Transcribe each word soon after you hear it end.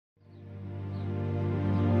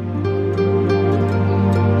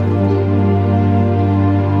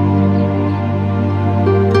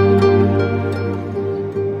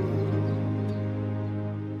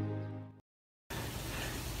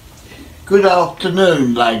Good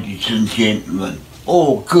afternoon, ladies and gentlemen,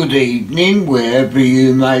 or good evening wherever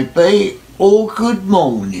you may be, or good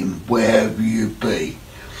morning wherever you be.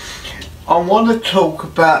 I want to talk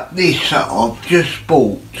about this that I've just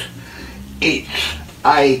bought. It's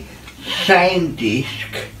a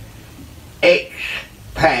SanDisk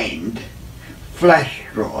Ixpand flash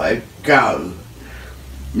drive Go.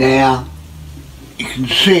 Now you can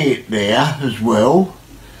see it there as well.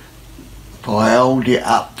 If I hold it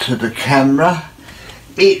up to the camera,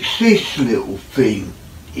 it's this little thing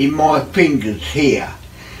in my fingers here,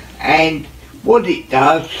 and what it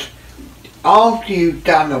does, after you've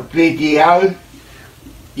done a video,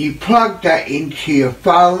 you plug that into your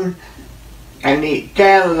phone and it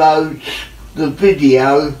downloads the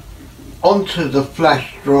video onto the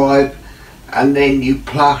flash drive, and then you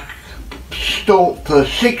store for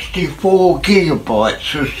 64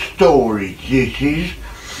 gigabytes of storage this is,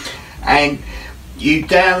 and you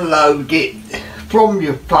download it from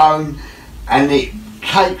your phone and it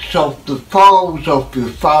takes off the files off your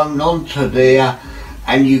phone onto there,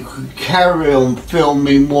 and you can carry on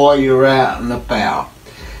filming while you're out and about.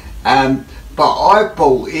 But I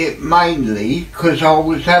bought it mainly because I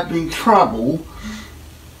was having trouble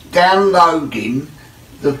downloading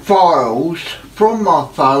the files from my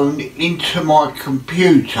phone into my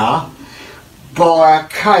computer via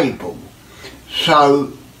cable.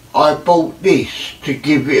 So I bought this to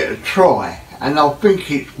give it a try, and I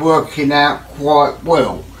think it's working out quite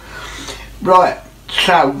well. Right,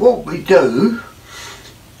 so what we do,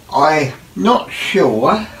 I'm not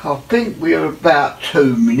sure, I think we're about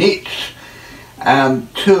 2 minutes,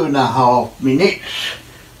 2.5 minutes.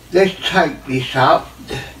 Let's take this up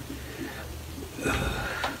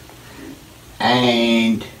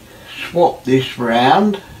and swap this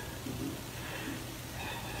round.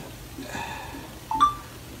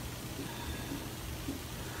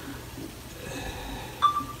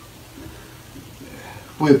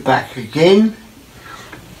 We're back again.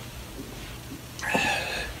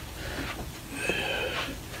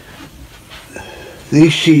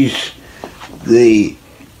 This is the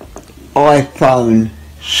iPhone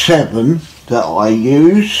 7 that I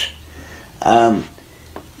use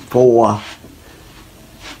for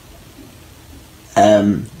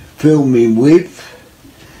filming with,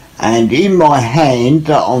 and in my hand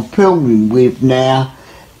that I'm filming with now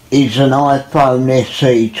is an iPhone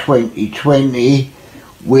SE 2020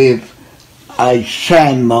 with a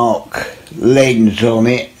Sandmark lens on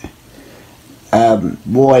it,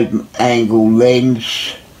 wide angle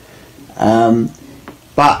lens,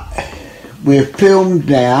 but we're filmed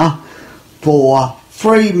now for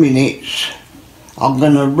 3 minutes. I'm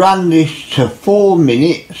going to run this to 4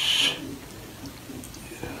 minutes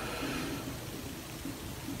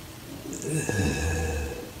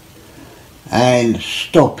and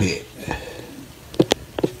stop it.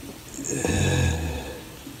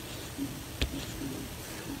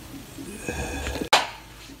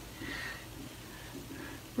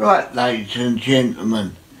 Right, ladies and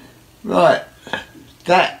gentlemen, right,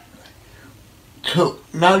 that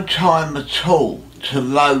took no time at all to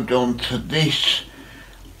load onto this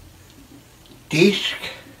disk,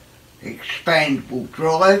 expandable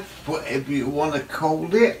drive, whatever you want to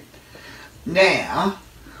call it. Now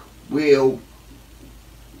we'll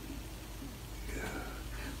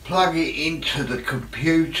plug it into the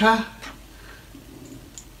computer.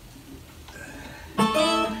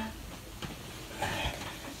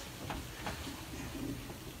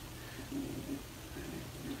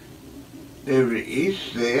 There it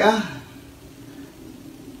is there,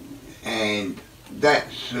 and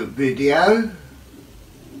that's the video,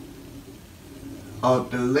 I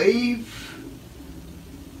believe.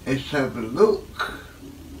 Let's have a look.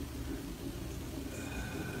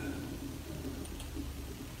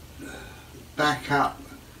 Back up,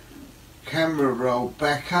 camera roll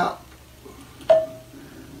back up,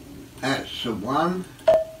 that's the one.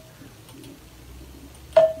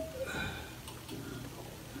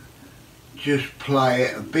 Just play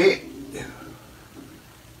it a bit,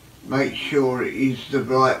 make sure it is the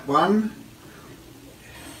right one.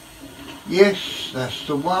 Yes, that's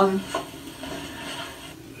the one.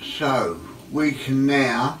 So we can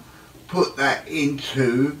now put that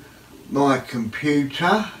into my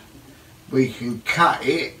computer. We can cut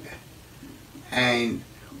it and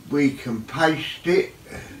we can paste it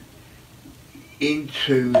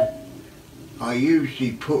into, I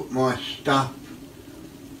usually put my stuff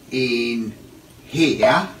in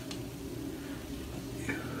here,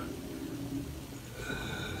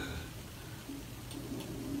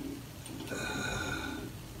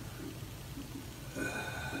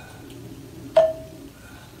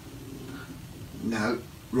 no,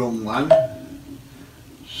 wrong long one.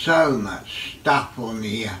 So much stuff on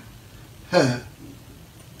here.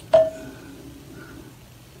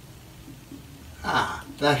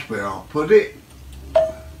 That's where I'll put it.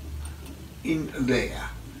 Into there.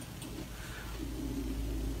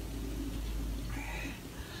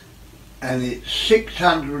 And it's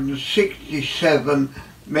 667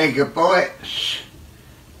 megabytes,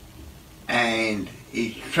 and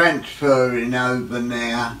it's transferring over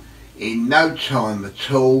now in no time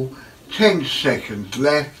at all. 10 seconds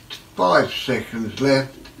left, 5 seconds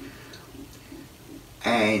left,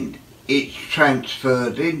 and it's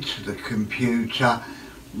transferred into the computer,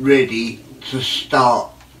 ready to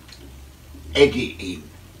start editing.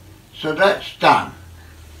 So that's done.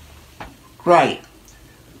 Great.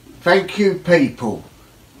 Thank you, people.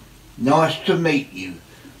 Nice to meet you.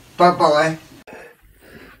 Bye bye.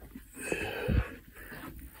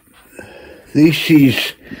 This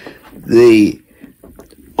is the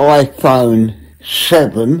iPhone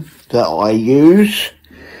 7 that I use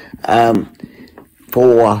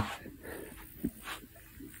for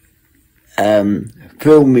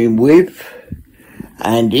filming with,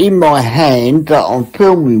 and in my hand that I'm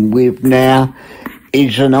filming with now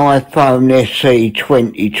is an iPhone SE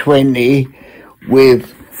 2020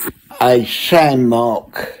 with a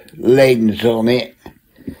Sandmark lens on it,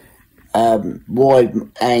 wide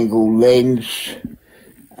angle lens,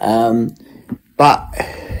 but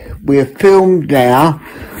we're filmed now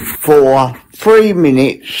for 3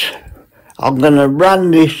 minutes. I'm going to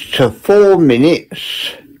run this to 4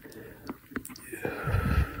 minutes.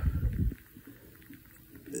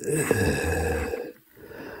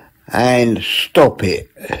 And stop it.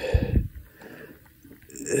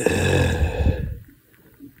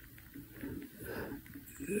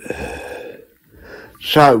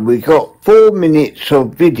 So we got 4 minutes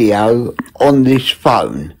of video on this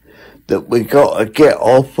phone that we got to get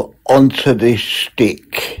off onto this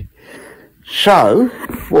stick. So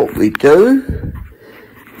what we do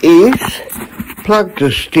is plug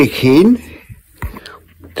the stick in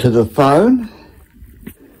to the phone,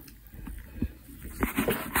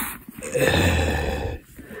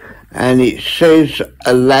 and it says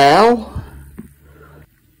allow,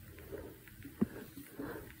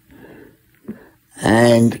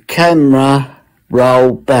 and camera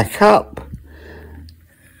roll back up.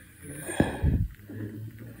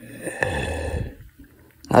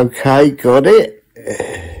 Okay, got it.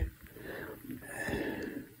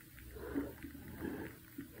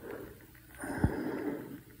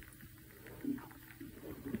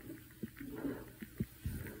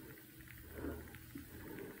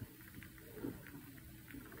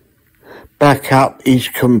 Backup is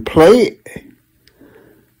complete.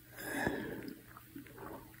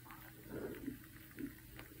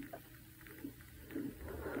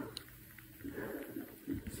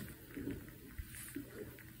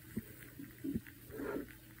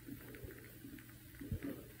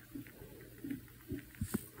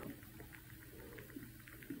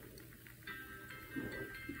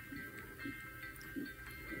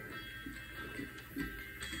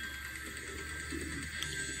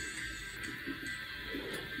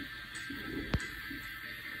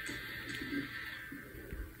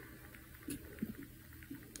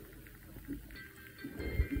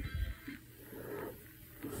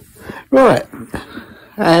 Right,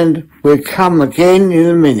 and we'll come again in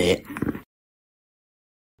a minute.